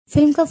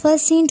Film का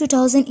first scene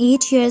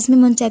 2008 years में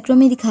मोंटेग्रो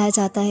में दिखाया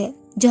जाता है,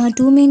 जहां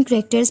 2 मेन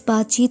कैरेक्टर्स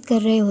बातचीत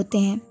कर रहे होते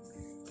हैं।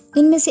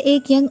 इनमें से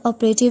एक यंग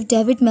ऑपरेटिव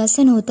डेविड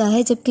मैसन होता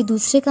है, जबकि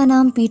दूसरे का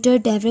नाम पीटर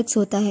डेवरिक्स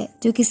होता है,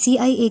 जो कि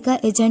CIA का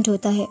एजेंट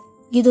होता है।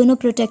 ये दोनों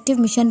प्रोटेक्टिव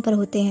मिशन पर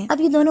होते हैं।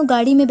 अब ये दोनों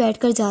गाड़ी में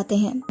बैठकर जाते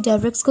हैं।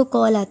 डेवरिक्स को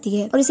कॉल आती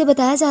है और इसे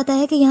बताया जाता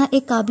है कि यहाँ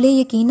एक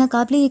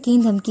नाकाबिले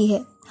यकीन धमकी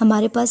है,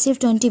 हमारे पास सिर्फ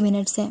 20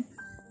 मिनट्स हैं।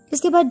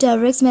 इसके बाद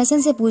डेवरिक्स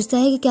मैसन से पूछता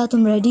है कि क्या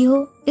तुम रेडी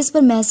हो। इस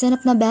पर मैसन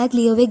अपना बैग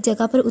लिए हुए एक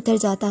जगह पर उतर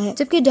जाता है,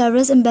 जबकि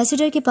डेवरिक्स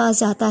एम्बेसडर के पास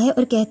जाता है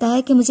और कहता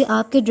है कि मुझे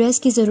आपके ड्रेस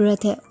की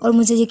जरूरत है और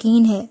मुझे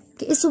यकीन है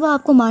कि इस सुबह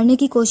आपको मारने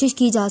की कोशिश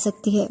की जा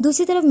सकती है।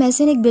 दूसरी तरफ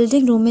मैसन एक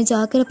बिल्डिंग रूम में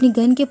जाकर अपनी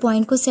गन के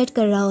पॉइंट को सेट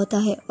कर रहा होता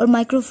है और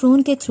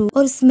माइक्रोफोन के थ्रू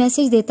और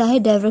मैसेज देता है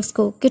डेवरिक्स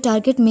को कि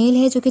टारगेट मेल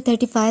है, जो कि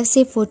 35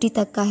 से 40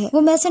 तक का है।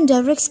 वो मैसन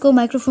डेवरिक्स को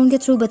माइक्रोफोन के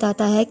थ्रू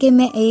बताता है कि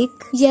मैं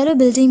एक येलो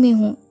बिल्डिंग में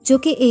हूँ, जो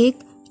कि एक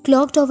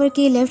क्लॉक टावर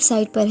के लेफ्ट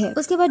साइड पर है।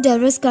 उसके बाद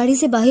डेवरिक्स गाड़ी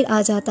से बाहर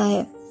आ जाता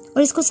है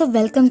और इसको सब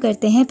वेलकम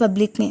करते हैं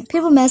पब्लिक में।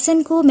 फिर वो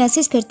मैसन को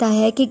मैसेज करता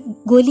है कि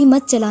गोली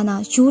मत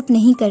चलाना, शूट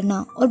नहीं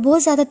करना, और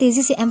बहुत ज्यादा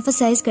तेजी से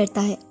एम्फसाइज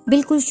करता है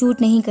बिल्कुल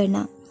शूट नहीं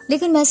करना।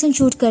 लेकिन मैसन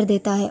शूट कर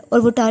देता है और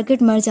वो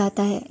टारगेट मर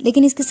जाता है,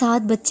 लेकिन इसके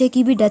साथ बच्चे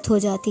की भी डेथ हो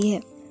जाती है।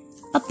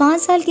 अब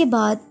 5 साल के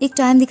बाद एक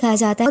टाइम दिखाया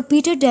जाता है और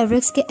पीटर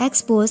डेवरिक्स के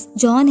एक्स बॉस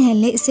जॉन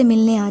हेनले इससे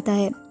मिलने आता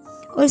है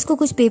और इसको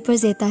कुछ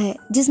पेपर्स देता है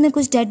जिसमें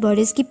कुछ डेड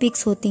बॉडीज की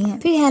पिक्स होती हैं।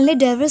 फिर हेनले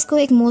डेवरिक्स को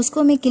एक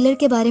मॉस्को में किलर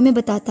के बारे में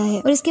बताता है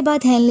और इसके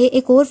बाद हेनले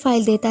एक और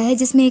फाइल देता है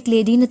जिसमें एक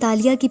लेडी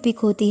नतालिया की पिक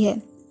होती है।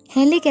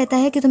 हेनले कहता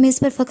है कि तुम्हें इस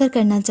पर फख्र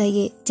करना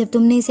चाहिए, जब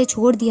तुमने इसे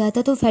छोड़ दिया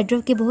था तो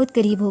फेडरव के बहुत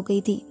करीब हो गई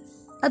थी।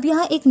 अब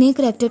यहाँ एक नए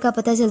कैरेक्टर का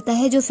पता चलता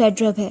है जो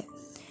फेडरव है,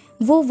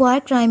 वो वार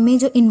क्राइम में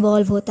जो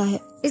इन्वॉल्व होता है।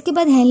 इसके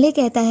बाद हेनले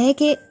कहता है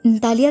कि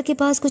नतालिया के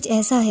पास कुछ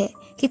ऐसा है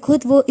कि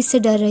खुद वो इससे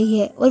डर रही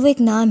है और वो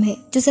एक नाम है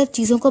जो सब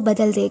चीजों को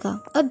बदल देगा।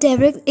 अब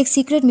डेवरिक्स एक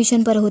सीक्रेट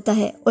मिशन पर होता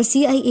है और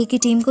CIA की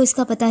टीम को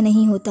इसका पता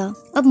नहीं होता।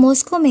 अब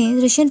मॉस्को में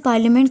रशियन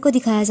पार्लियामेंट को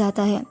दिखाया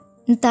जाता है।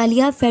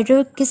 नतालिया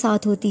फेडरव के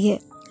साथ होती है।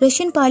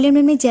 रशियन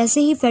पार्लियामेंट में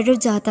जैसे ही फेडरव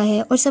जाता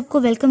है और सबको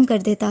वेलकम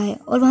कर देता है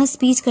और वहाँ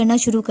स्पीच करना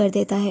शुरू कर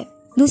देता है।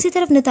 दूसरी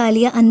तरफ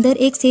नतालिया अंदर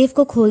एक सेफ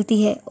को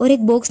खोलती है और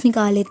एक बॉक्स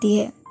निकाल लेती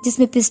है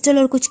जिसमें पिस्टल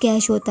और कुछ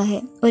कैश होता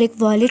है और एक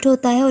वॉलेट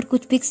होता है और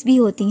कुछ पिक्स भी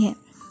होती हैं।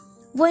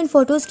 वो इन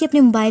फोटोज की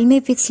अपने मोबाइल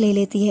में पिक्स ले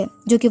लेती है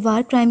जो कि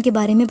वार क्राइम के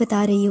बारे में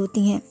बता रही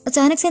होती हैं।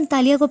 अचानक से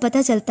नतालिया को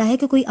पता चलता है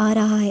कि कोई आ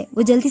रहा है।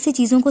 वो जल्दी से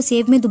चीजों को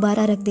सेफ में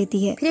दोबारा रख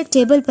देती है। फिर एक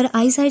टेबल पर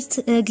आई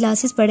साइड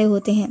ग्लासेस पड़े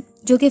होते हैं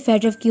जो कि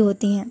फेडरव की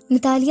होती हैं।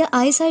 नतालिया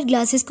आई साइड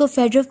ग्लासेस को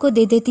फेडरव को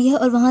दे देती है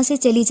और वहाँ से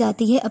चली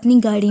जाती है अपनी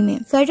गाड़ी में।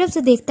 फेडरव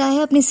से देखता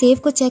है, अपने सेफ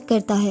को चेक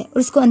करता है और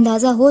उसको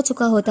अंदाजा हो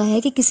चुका होता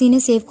है कि किसी ने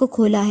सेफ को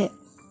खोला है।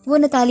 वो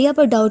नतालिया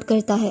पर डाउट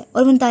करता है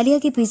और वो नतालिया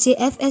के पीछे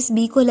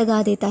FSB को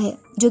लगा देता है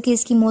जो कि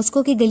इसकी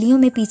मॉस्को की गलियों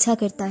में पीछा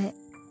करता है।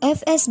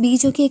 FSB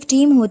जो कि एक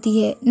टीम होती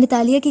है,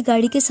 नतालिया की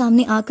गाड़ी के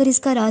सामने आकर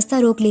इसका रास्ता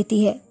रोक लेती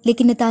है,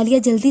 लेकिन नतालिया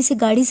जल्दी से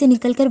गाड़ी से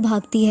निकलकर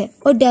भागती है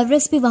और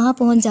डेवरिक्स भी वहां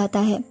पहुंच जाता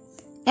है।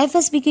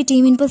 FSB की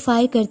टीम इन पर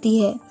फायर करती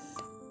है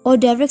और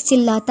डेवरिक्स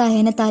चिल्लाता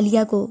है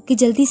नतालिया को कि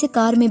जल्दी से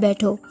कार में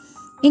बैठो।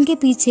 इनके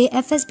पीछे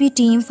FSB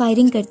टीम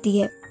फायरिंग करती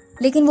है,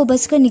 लेकिन वो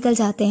बचकर निकल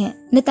जाते हैं।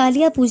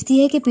 नतालिया पूछती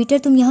है कि पीटर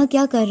तुम यहाँ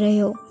क्या कर रहे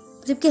हो,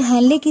 जबकि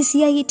हेनले की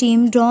CIA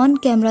टीम ड्रोन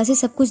कैमरा से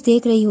सब कुछ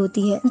देख रही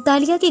होती है।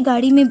 नतालिया की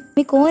गाड़ी में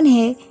कौन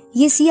है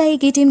ये CIA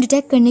की टीम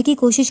डिटेक्ट करने की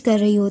कोशिश कर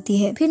रही होती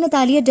है। फिर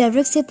नतालिया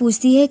डेवरिक्स से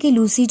पूछती है कि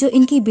लूसी जो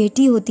इनकी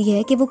बेटी होती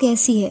है कि वो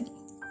कैसी है।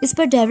 इस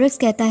पर डेवरिक्स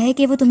कहता है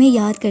कि वो तुम्हें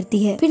याद करती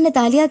है। फिर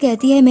नतालिया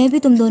कहती है मैं भी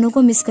तुम दोनों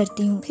को मिस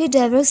करती हूँ। फिर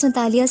डेवरिक्स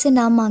नतालिया से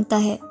नाम मांगता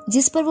है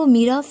जिस पर वो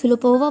मीरा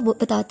फिलिपोवा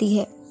बताती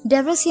है।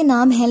 डेवरिक्स ये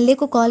नाम हेनले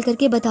को कॉल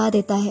करके बता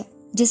देता है,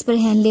 जिस पर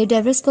हेनले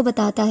डेवरिक्स को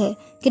बताता है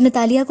कि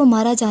नतालिया को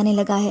मारा जाने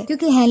लगा है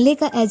क्योंकि हेनले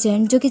का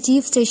एजेंट जो कि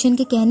चीफ स्टेशन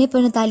के कहने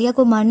पर नतालिया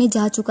को मारने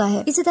जा चुका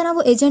है। इसी तरह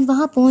वो एजेंट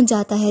वहां पहुंच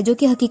जाता है जो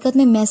कि हकीकत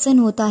में मैसन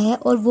होता है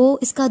और वो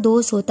इसका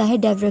दोस्त होता है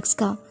डेवरिक्स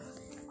का।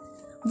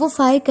 वो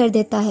फायर कर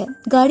देता है।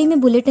 गाड़ी में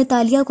बुलेट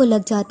नतालिया को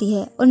लग जाती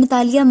है और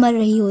नतालिया मर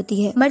रही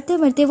होती है। मरते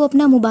मरते वो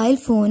अपना मोबाइल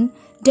फोन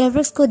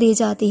डेवरिक्स को दे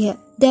जाती है।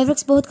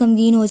 डेवरिक्स बहुत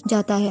गमगीन हो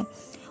जाता है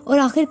और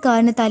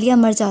आखिरकार नतालिया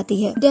मर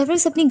जाती है।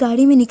 डेवरिक्स अपनी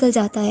गाड़ी में निकल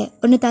जाता है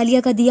और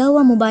नतालिया का दिया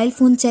हुआ मोबाइल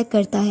फोन चेक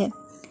करता है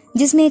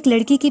जिसमें एक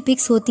लड़की की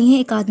पिक्स होती हैं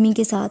एक आदमी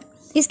के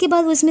साथ। इसके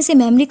बाद वो इसमें से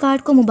मेमोरी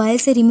कार्ड को मोबाइल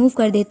से रिमूव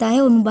कर देता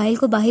है और मोबाइल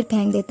को बाहर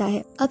फेंक देता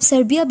है। अब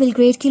सर्बिया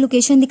बेलग्रेड की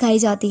लोकेशन दिखाई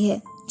जाती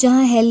है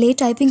जहाँ हेनले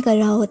टाइपिंग कर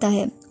रहा होता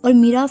है और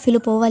मीरा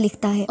फिलिपोवा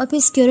लिखता है और फिर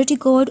सिक्योरिटी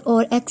कोड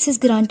और एक्सेस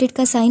ग्रांटेड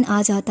का साइन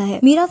आ जाता है।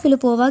 मीरा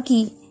फिलिपोवा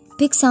की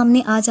पिक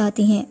सामने आ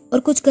जाती हैं और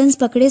कुछ गन्स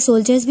पकड़े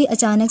सोल्जर्स भी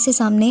अचानक से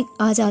सामने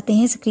आ जाते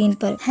हैं स्क्रीन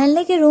पर।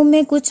 हेनले के रूम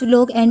में कुछ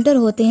लोग एंटर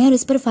होते हैं और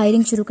इस पर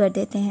फायरिंग शुरू कर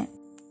देते हैं,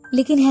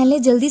 लेकिन हेनले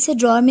जल्दी से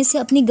ड्रॉर में से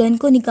अपनी गन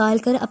को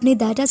निकालकर अपने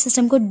डाटा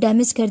सिस्टम को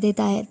डैमेज कर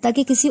देता है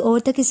ताकि किसी और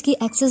तक इसकी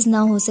एक्सेस ना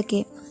हो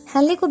सके।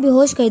 हेनले को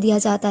बेहोश कर दिया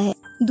जाता है।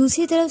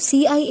 दूसरी तरफ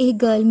CIA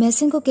गर्ल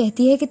मैसन को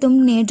कहती है कि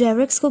तुमने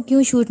डेवरिक्स को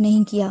क्यों शूट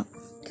नहीं किया,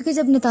 क्योंकि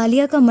जब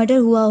नतालिया का मर्डर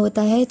हुआ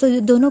होता है तो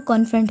दोनों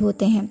कॉन्फ्रंट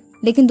होते हैं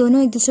लेकिन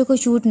दोनों एक दूसरे को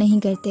शूट नहीं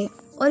करते।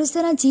 और इस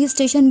तरह चीफ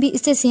स्टेशन भी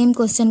इससे सेम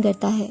क्वेश्चन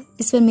करता है।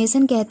 इस पर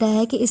मेसन कहता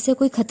है कि इससे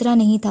कोई खतरा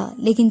नहीं था,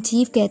 लेकिन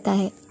चीफ कहता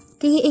है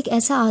कि ये एक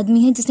ऐसा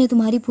आदमी है जिसने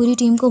तुम्हारी पूरी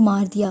टीम को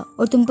मार दिया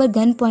और तुम पर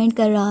गन पॉइंट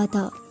कर रहा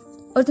था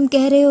और तुम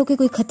कह रहे हो कि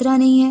कोई खतरा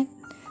नहीं है।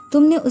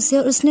 तुमने उससे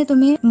और उसने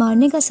तुम्हें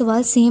मारने का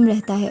सवाल सेम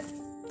रहता है।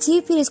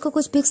 चीफ फिर इसको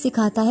कुछ पिक्स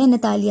दिखाता है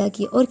नतालिया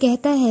की और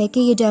कहता है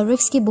कि ये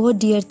डेवरिक्स की बहुत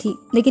डियर थी,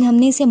 लेकिन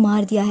हमने इसे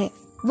मार दिया है।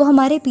 वो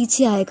हमारे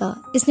पीछे आएगा।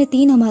 इसने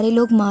 3 हमारे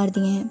लोग मार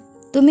दिए हैं।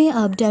 तुम्हें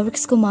अब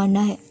डेवरिक्स को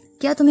मारना है।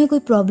 क्या तुम्हें कोई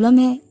प्रॉब्लम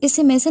है?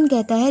 इससे मेसन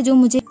कहता है जो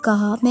मुझे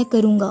कहा मैं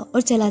करूंगा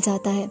और चला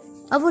जाता है।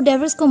 अब वो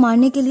डेवरिक्स को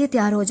मारने के लिए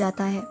तैयार हो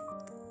जाता है।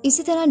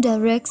 इसी तरह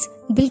डेवरिक्स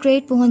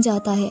बिलग्रेड पहुंच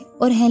जाता है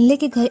और हेनले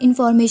के घर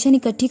इंफॉर्मेशन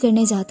इकट्ठी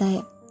करने जाता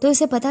है। तो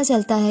इसे पता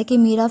चलता है कि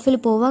मीरा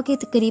फिलिपोवा के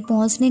करीब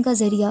पहुंचने का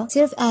जरिया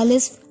सिर्फ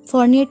एलिस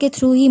फोर्नियर के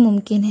थ्रू ही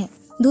मुमकिन है।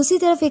 दूसरी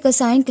तरफ एक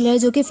असाइन किलर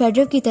जो कि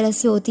फेडरल की तरफ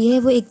से होती है,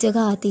 वो एक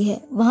जगह आती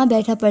है। वहाँ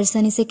बैठा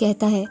पर्सन इसे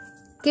कहता है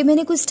कि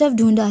मैंने कुछ स्टफ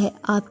ढूंढा है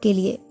आपके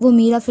लिए। वो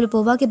मीरा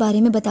फिलिपोवा के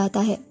बारे में बताता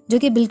है जो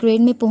कि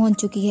बिलग्रेड में पहुंच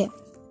चुकी है,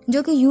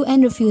 जो कि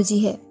UN रिफ्यूजी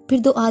है। फिर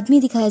 2 आदमी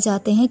दिखाए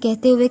जाते हैं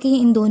कहते हुए कि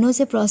इन दोनों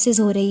से प्रोसेस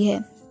हो रही है।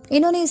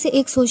 इन्होंने इसे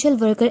एक सोशल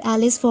वर्कर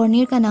एलिस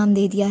फोर्नियर का नाम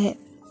दे दिया है।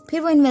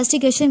 फिर वो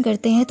इन्वेस्टिगेशन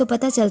करते हैं तो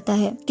पता चलता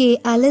है कि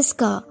एलिस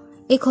का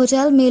एक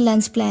होटल में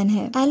लंच प्लान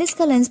है। एलिस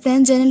का लंच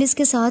प्लान जर्नलिस्ट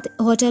के साथ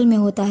होटल में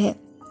होता है।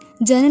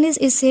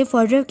 जर्नलिस्ट इससे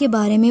फॉरवर्ड के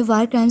बारे में,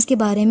 वार क्राइम्स के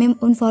बारे में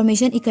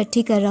इंफॉर्मेशन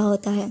इकट्ठी कर रहा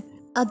होता है।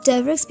 अब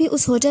डेवरिक्स भी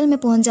उस होटल में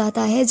पहुंच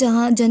जाता है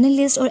जहां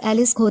जर्नलिस्ट और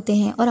एलिस होते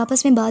हैं और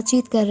आपस में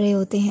बातचीत कर रहे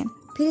होते हैं।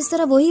 फिर इस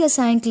तरह वही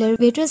असाइन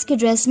क्लर्क वेट्रेस के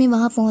ड्रेस में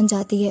वहां पहुंच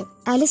जाती है।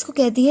 एलिस को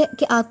कहती है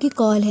कि आपकी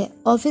कॉल है,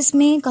 ऑफिस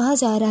में कहा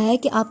जा रहा है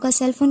कि आपका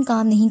सेल फोन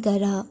काम नहीं कर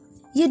रहा।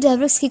 ये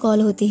डेवरिक्स की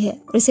कॉल होती है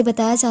और इसे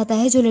बताया जाता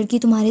है जो लड़की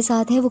तुम्हारे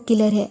साथ है वो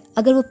किलर है।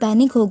 अगर वो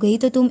पैनिक हो गई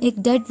तो तुम एक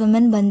डेड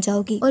वुमन बन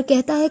जाओगी और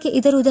कहता है कि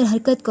इधर उधर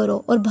हरकत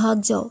करो और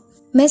भाग जाओ।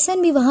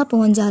 मेसन भी वहाँ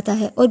पहुँच जाता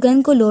है और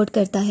गन को लोड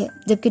करता है,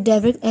 जबकि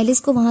डेवरिक्स एलिस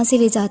को वहाँ से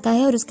ले जाता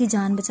है और उसकी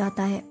जान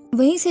बचाता है।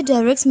 वहीं से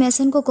डेवरिक्स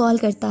मेसन को कॉल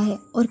करता है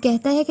और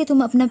कहता है कि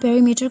तुम अपना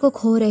पेरीमीटर को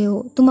खो रहे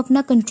हो, तुम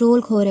अपना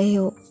कंट्रोल खो रहे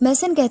हो।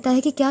 मेसन कहता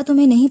है कि क्या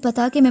तुम्हें नहीं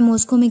पता कि मैं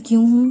मॉस्को में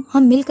क्यों हूँ,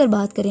 हम मिलकर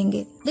बात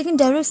करेंगे। लेकिन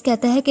डेवरिक्स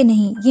कहता है कि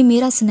नहीं, ये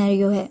मेरा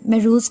सिनेरियो है, मैं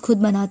रूल्स खुद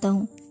बनाता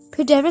हूँ।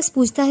 फिर डेवरिक्स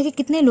पूछता है कि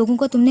कितने लोगों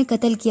को तुमने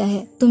कत्ल किया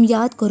है, तुम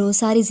याद करो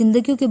सारी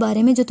जिंदगियों के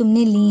बारे में जो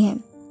तुमने ली है।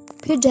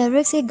 फिर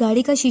डेवरिक्स एक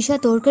गाड़ी का शीशा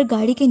तोड़कर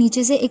गाड़ी के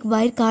नीचे से एक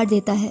वायर काट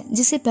देता है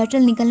जिससे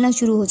पेट्रोल निकलना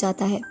शुरू हो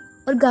जाता है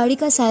और गाड़ी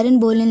का सायरन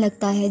बोलने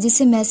लगता है,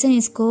 जिससे मेसन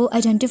इसको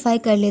आइडेंटिफाई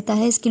कर लेता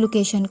है इसकी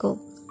लोकेशन को।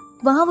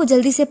 वहाँ वो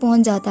जल्दी से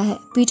पहुंच जाता है।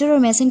 पीटर और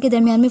मेसन के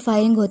दरमियान में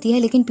फायरिंग होती है,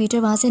 लेकिन पीटर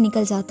वहाँ से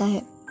निकल जाता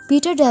है।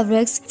 पीटर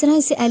डेवरिक्स तरह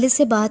से एलिस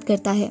से बात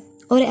करता है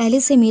और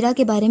एलिस से मीरा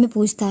के बारे में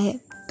पूछता है।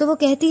 तो वो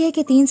कहती है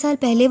कि 3 साल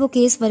पहले वो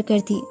केस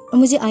वर्कर थी और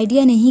मुझे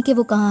आइडिया नहीं कि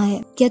वो कहाँ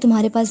है। क्या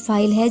तुम्हारे पास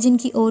फाइल है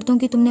जिनकी औरतों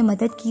की तुमने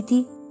मदद की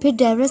थी? फिर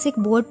डेवरिक्स एक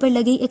बोर्ड पर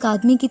लगी एक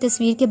आदमी की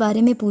तस्वीर के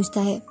बारे में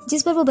पूछता है,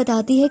 जिस पर वो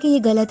बताती है कि ये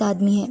गलत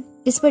आदमी है।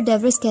 इस पर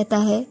डेवरिक्स कहता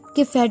है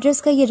कि फेडरस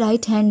का ये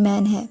राइट हैंड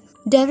मैन है।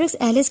 डेवरिक्स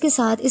एलिस के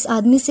साथ इस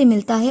आदमी से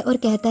मिलता है और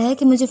कहता है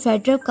कि मुझे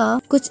फेडरर का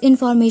कुछ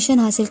इन्फॉर्मेशन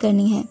हासिल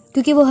करनी है,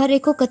 क्योंकि वो हर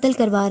एक को कत्ल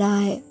करवा रहा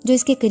है जो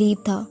इसके करीब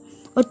था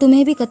और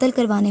तुम्हें भी कत्ल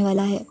करवाने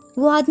वाला है।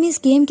 वो आदमी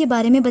इस गेम के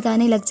बारे में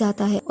बताने लग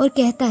जाता है और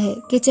कहता है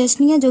कि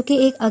चेचनिया जो कि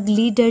एक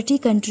अगली डर्टी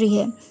कंट्री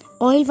है,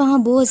 ऑयल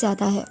वहाँ बहुत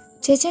ज्यादा है,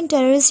 चेचन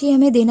टेररिस्ट ये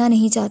हमें देना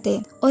नहीं चाहते।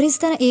 और इस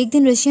तरह एक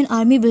दिन रशियन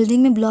आर्मी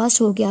बिल्डिंग में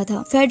ब्लास्ट हो गया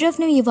था। फेडरर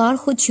ने ये वार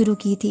खुद शुरू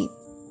की थी।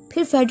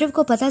 फिर फेडरर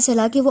को पता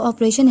चला कि वो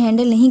ऑपरेशन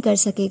हैंडल नहीं कर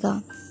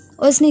सकेगा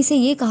और उसने इसे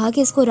ये कहा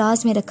कि इसको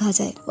राज में रखा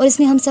जाए और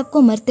इसने हम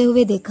सबको मरते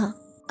हुए देखा।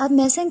 अब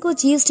मेसन को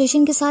चीफ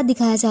स्टेशन के साथ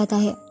दिखाया जाता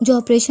है जो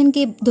ऑपरेशन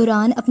के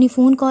दौरान अपनी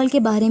फोन कॉल के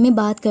बारे में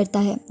बात करता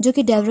है जो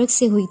कि डेवरिक्स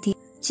से हुई थी।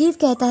 चीफ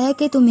कहता है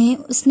कि तुम्हें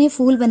उसने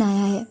फूल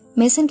बनाया है।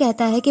 मेसन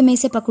कहता है कि मैं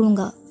इसे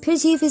पकड़ूंगा। फिर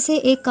चीफ इसे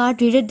एक कार्ड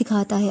रीडर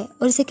दिखाता है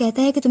और इसे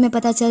कहता है कि तुम्हें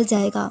पता चल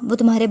जाएगा वो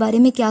तुम्हारे बारे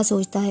में क्या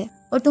सोचता है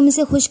और तुम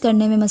इसे खुश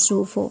करने में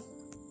मसरूफ हो।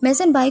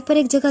 मेसन बाइक पर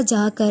एक जगह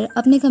जाकर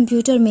अपने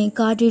कंप्यूटर में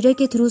कार्ड रीडर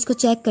के थ्रू उसको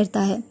चेक करता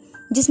है,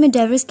 जिसमें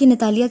डेविस की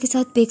नतालिया के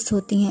साथ पिक्स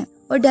होती हैं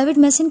और डेविड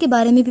मेसन के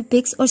बारे में भी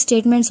पिक्स और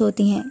स्टेटमेंट्स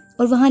होती हैं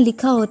और वहाँ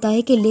लिखा होता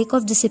है कि लेक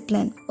ऑफ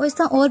डिसिप्लिन और इस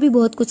तरह और भी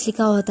बहुत कुछ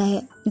लिखा होता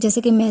है,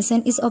 जैसे कि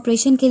मेसन इस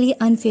ऑपरेशन के लिए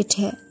अनफिट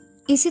है।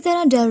 इसी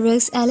तरह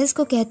डेवरिक्स एलिस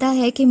को कहता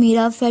है कि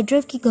मीरा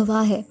फेडरर की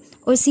गवाह है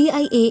और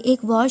CIA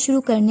एक वॉर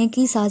शुरू करने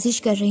की साजिश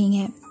कर रही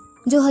है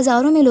जो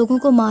हजारों में लोगों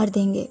को मार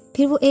देंगे।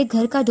 फिर वो एक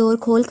घर का डोर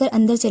खोलकर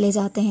अंदर चले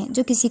जाते हैं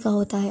जो किसी का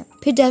होता है।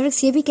 फिर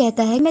डेवरिक्स ये भी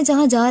कहता है मैं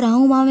जहाँ जा रहा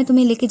हूँ वहाँ मैं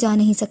तुम्हें लेके जा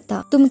नहीं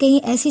सकता, तुम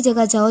कहीं ऐसी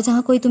जगह जाओ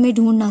जहाँ कोई तुम्हें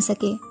ढूंढ ना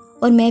सके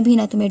और मैं भी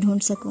ना तुम्हें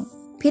ढूंढ सकूं।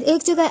 फिर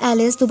एक जगह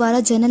एलिस दोबारा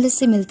जर्नलिस्ट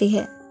से मिलती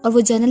है और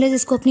वो जर्नलिस्ट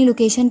इसको अपनी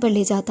लोकेशन पर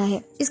ले जाता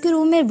है। इसके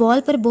रूम में वॉल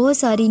पर बहुत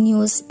सारी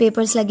न्यूज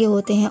पेपर्स लगे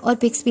होते हैं और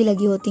पिक्स भी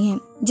लगी होती हैं,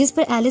 जिस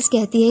पर एलिस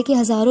कहती है कि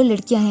हजारों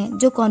लड़कियां हैं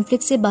जो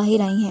कॉन्फ्लिक्ट से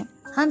बाहर आई हैं।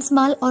 हम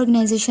स्मॉल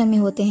ऑर्गेनाइजेशन में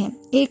होते हैं।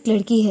 एक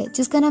लड़की है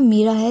जिसका नाम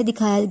मीरा है,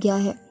 दिखाया गया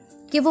है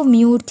कि वो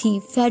म्यूट थी।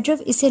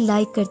 फेडरर इसे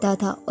लाइक करता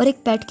था और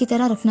एक पेट की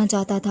तरह रखना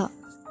चाहता था।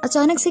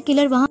 अचानक से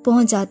किलर वहाँ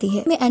पहुँच जाती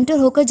है, में एंटर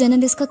होकर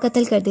जर्नलिस्ट का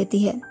कत्ल कर देती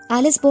है।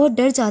 एलिस बहुत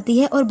डर जाती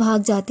है और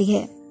भाग जाती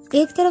है।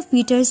 एक तरफ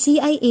पीटर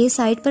CIA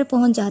साइट पर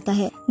पहुंच जाता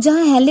है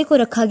जहां हेनले को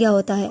रखा गया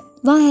होता है।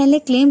 वहां हेनले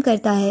क्लेम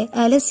करता है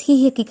एलिस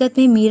ही हकीकत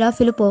में मीरा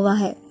फिलिपोवा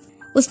है।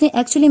 उसने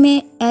एक्चुअली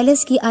में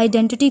एलिस की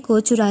आइडेंटिटी को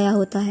चुराया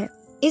होता है।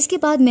 इसके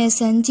बाद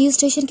मेसन चीफ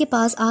स्टेशन के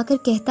पास आकर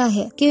कहता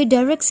है कि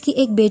डेरेक्स की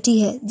एक बेटी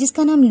है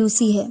जिसका नाम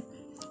लूसी है।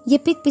 ये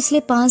पिग पिछले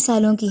 5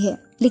 सालों की है,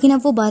 लेकिन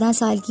अब वो 12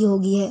 साल की हो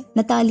गई है।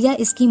 नतालिया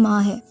इसकी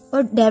माँ है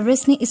और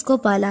डेरेक्स ने इसको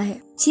पाला है।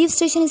 चीफ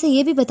स्टेशन इसे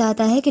ये भी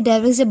बताता है कि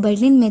डेरेक्स जब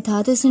बर्लिन में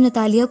था तो इसने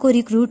नतालिया को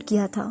रिक्रूट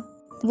किया था।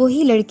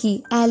 वही लड़की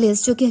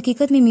एलिस, जो कि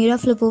हकीकत में मीरा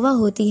फिलिपोवा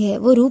होती है,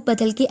 वो रूप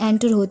बदल के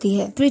एंटर होती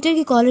है, पीटर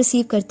की कॉल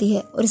रिसीव करती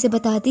है और उसे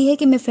बताती है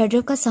कि मैं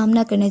फेडरर का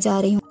सामना करने जा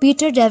रही हूँ।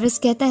 पीटर डेरेक्स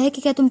कहता है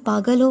कि क्या तुम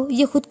पागल हो,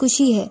 ये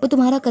खुदकुशी है, वो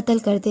तुम्हारा कत्ल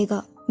कर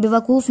देगा।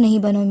 बेवकूफ नहीं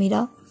बनो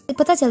मीरा।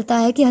 पता चलता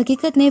है कि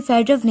हकीकत में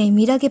फेडरर ने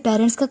मीरा के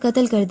पेरेंट्स का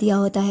कत्ल कर दिया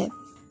होता है।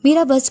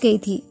 मीरा बच गई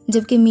थी,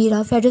 जबकि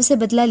मीरा फेडरर से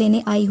बदला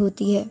लेने आई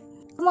होती है।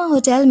 वहाँ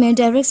होटल में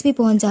डेरेक्स भी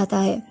पहुंच जाता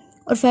है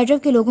और फेडरर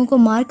के लोगों को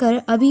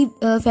मारकर अभी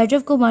फेडरर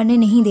को मारने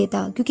नहीं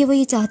देता, क्योंकि वो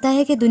ये चाहता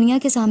है कि दुनिया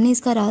के सामने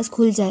इसका राज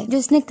खुल जाए जो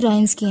इसने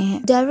क्राइम्स किए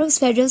हैं। डेरेक्स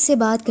फेडरर से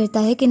बात करता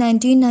है कि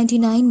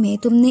 1999 में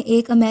तुमने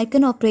एक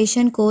अमेरिकन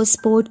ऑपरेशन को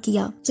सपोर्ट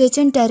किया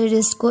चेचन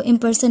टेररिस्ट को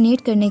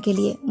इम्पर्सनेट करने के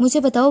लिए। मुझे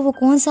बताओ वो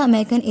कौन सा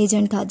अमेरिकन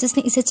एजेंट था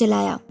जिसने इसे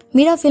चलाया।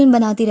 मीरा फिल्म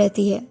बनाती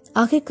रहती है।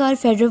 आखिरकार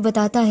फेडरर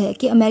बताता है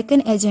कि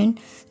अमेरिकन एजेंट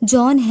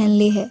जॉन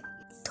हेनले है।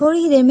 थोड़ी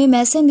ही देर में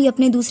मैसन भी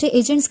अपने दूसरे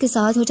एजेंट्स के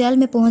साथ होटल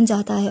में पहुंच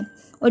जाता है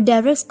और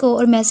डेरेक्स को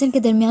और मैसन के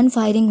दरमियान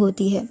फायरिंग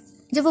होती है।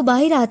 जब वो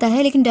बाहर आता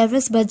है लेकिन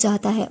डेरेक्स बच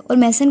जाता है और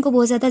मैसन को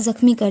बहुत ज्यादा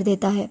जख्मी कर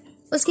देता है।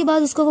 उसके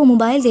बाद उसको वो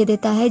मोबाइल दे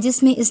देता है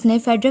जिसमें इसने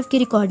फेडरर की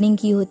रिकॉर्डिंग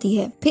की होती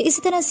है। फिर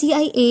इसी तरह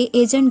CIA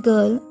एजेंट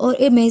गर्ल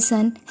और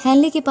मैसन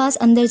हेनले के पास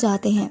अंदर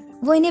जाते हैं।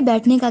 वो इन्हें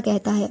बैठने का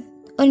कहता है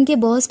और इनके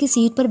बॉस की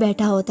सीट पर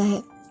बैठा होता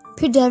है।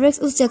 फिर डेरेक्स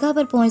उस जगह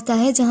पर पहुंचता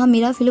है जहां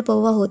मीरा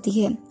फिलिपोवा होती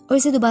है और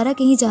इसे दोबारा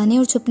कहीं जाने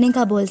और छुपने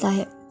का बोलता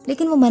है,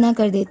 लेकिन वो मना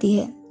कर देती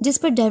है, जिस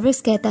पर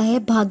डेरेक्स कहता है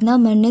भागना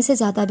मरने से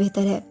ज्यादा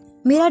बेहतर है।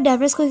 मीरा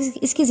डेरेक्स को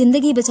इसकी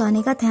जिंदगी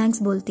बचाने का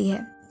थैंक्स बोलती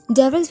है।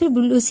 डेरेक्स फिर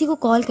लूसी को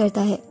कॉल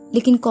करता है,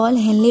 लेकिन कॉल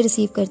हेनले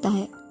रिसीव करता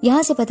है।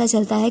 यहाँ से पता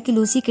चलता है कि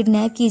लूसी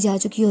किडनैप की जा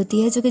चुकी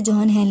होती है, जो कि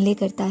जॉन हेनले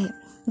करता है।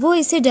 वो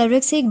इससे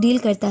डेरेक्स से एक डील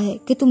करता है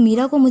कि तुम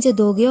मीरा को मुझे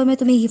दोगे और मैं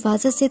तुम्हें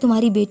हिफाजत से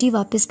तुम्हारी बेटी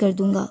वापस कर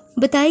दूंगा।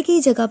 बताई गई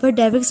जगह पर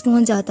डेरेक्स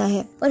पहुंच जाता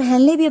है और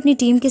हेनले भी अपनी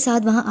टीम के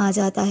साथ वहां आ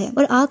जाता है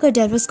और आकर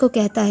डेरेक्स को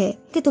कहता है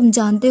कि तुम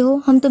जानते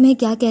हो हम तुम्हें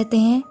क्या कहते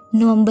हैं,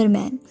 नवंबर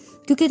मैन,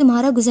 क्योंकि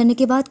तुम्हारा गुजरने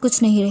के बाद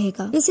कुछ नहीं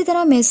रहेगा। इसी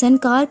तरह मैसन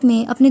कार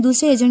में अपने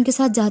दूसरे एजेंट के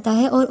साथ जाता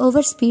है और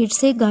ओवर स्पीड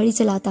से गाड़ी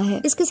चलाता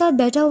है। इसके साथ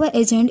बैठा हुआ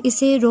एजेंट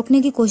इसे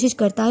रोकने की कोशिश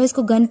करता है,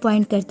 इसको गन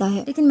पॉइंट करता है,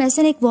 लेकिन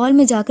मैसन एक वॉल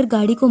में जाकर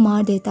गाड़ी को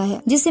मार देता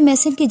है, जिससे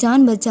मैसन की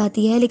जान बच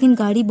जाती है, लेकिन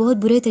गाड़ी बहुत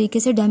बुरे तरीके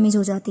से डैमेज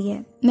हो जाती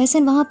है।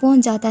 मैसन वहाँ पहुँच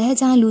जाता है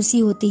जहाँ लूसी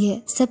होती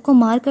है, सबको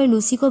मारकर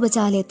लूसी को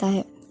बचा लेता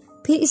है।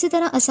 फिर इसी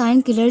तरह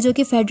असाइन किलर, जो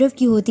कि फेडरर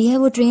की होती है,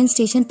 वो ट्रेन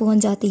स्टेशन पहुंच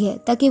जाती है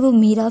ताकि वो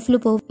मीरा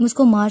फिलिपोवा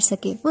उसको मार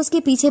सके। वो उसके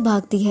पीछे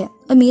भागती है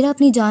और मीरा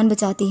अपनी जान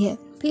बचाती है।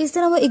 फिर इस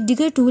तरह वो एक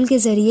डिगर टूल के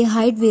जरिए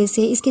हाइड वे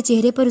से इसके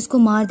चेहरे पर उसको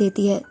मार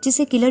देती है,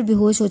 जिससे किलर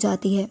बेहोश हो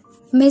जाती है।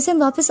 मैसन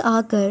वापस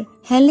आकर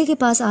हेनले के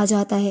पास आ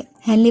जाता है।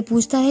 हेनले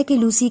पूछता है कि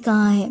लूसी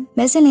कहाँ है।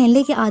 मैसन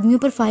हेनले के आदमियों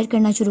पर फायर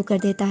करना शुरू कर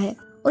देता है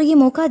और ये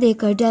मौका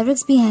देकर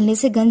डेरेक्स भी हेनले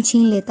से गन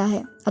छीन लेता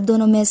है। अब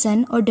दोनों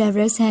मैसन और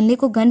डेरेक्स हेनले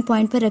को गन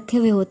पॉइंट पर रखे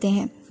हुए होते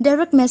हैं।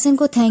 डेरेक्स मैसन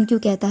को थैंक यू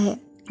कहता है।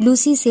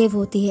 लूसी सेव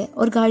होती है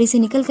और गाड़ी से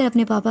निकलकर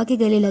अपने पापा के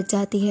गले लग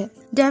जाती है।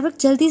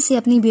 डेरेक्स जल्दी से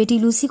अपनी बेटी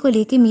लूसी को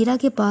लेकर मीरा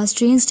के पास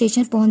ट्रेन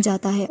स्टेशन पहुंच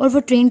जाता है और वो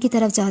ट्रेन की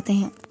तरफ जाते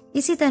हैं।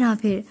 इसी तरह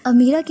फिर अब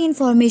मीरा की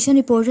इन्फॉर्मेशन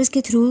रिपोर्टर्स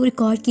के थ्रू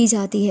रिकॉर्ड की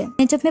जाती है।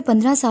 जब मैं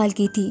 15 साल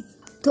की थी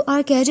तो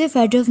आर्केडी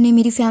फेडरर ने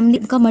मेरी फैमिली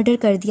का मर्डर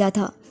कर दिया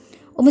था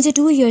और मुझे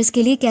 2 इयर्स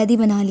के लिए कैदी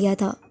बना लिया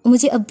था और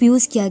मुझे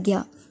अब्यूज किया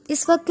गया।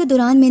 इस वक्त के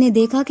दौरान मैंने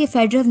देखा कि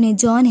फेडरर ने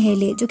जॉन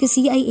हेले, जो कि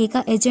CIA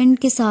का एजेंट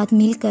के साथ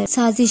मिलकर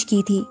साजिश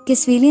की थी कि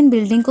सिविलियन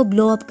बिल्डिंग को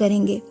ब्लो अप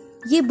करेंगे।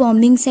 ये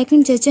बॉम्बिंग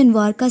सेकंड चेचन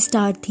वॉर का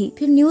स्टार्ट थी।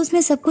 फिर न्यूज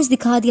में सब कुछ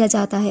दिखा दिया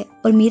जाता है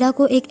और मीरा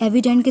को एक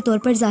एविडेंट के तौर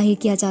पर जाहिर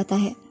किया जाता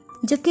है,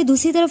 जबकि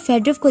दूसरी तरफ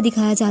फेडरर को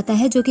दिखाया जाता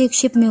है जो कि एक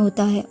शिप में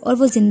होता है और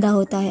वो जिंदा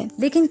होता है,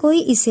 लेकिन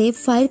कोई इसे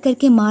फायर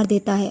करके मार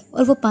देता है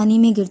और वो पानी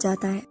में गिर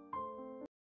जाता है।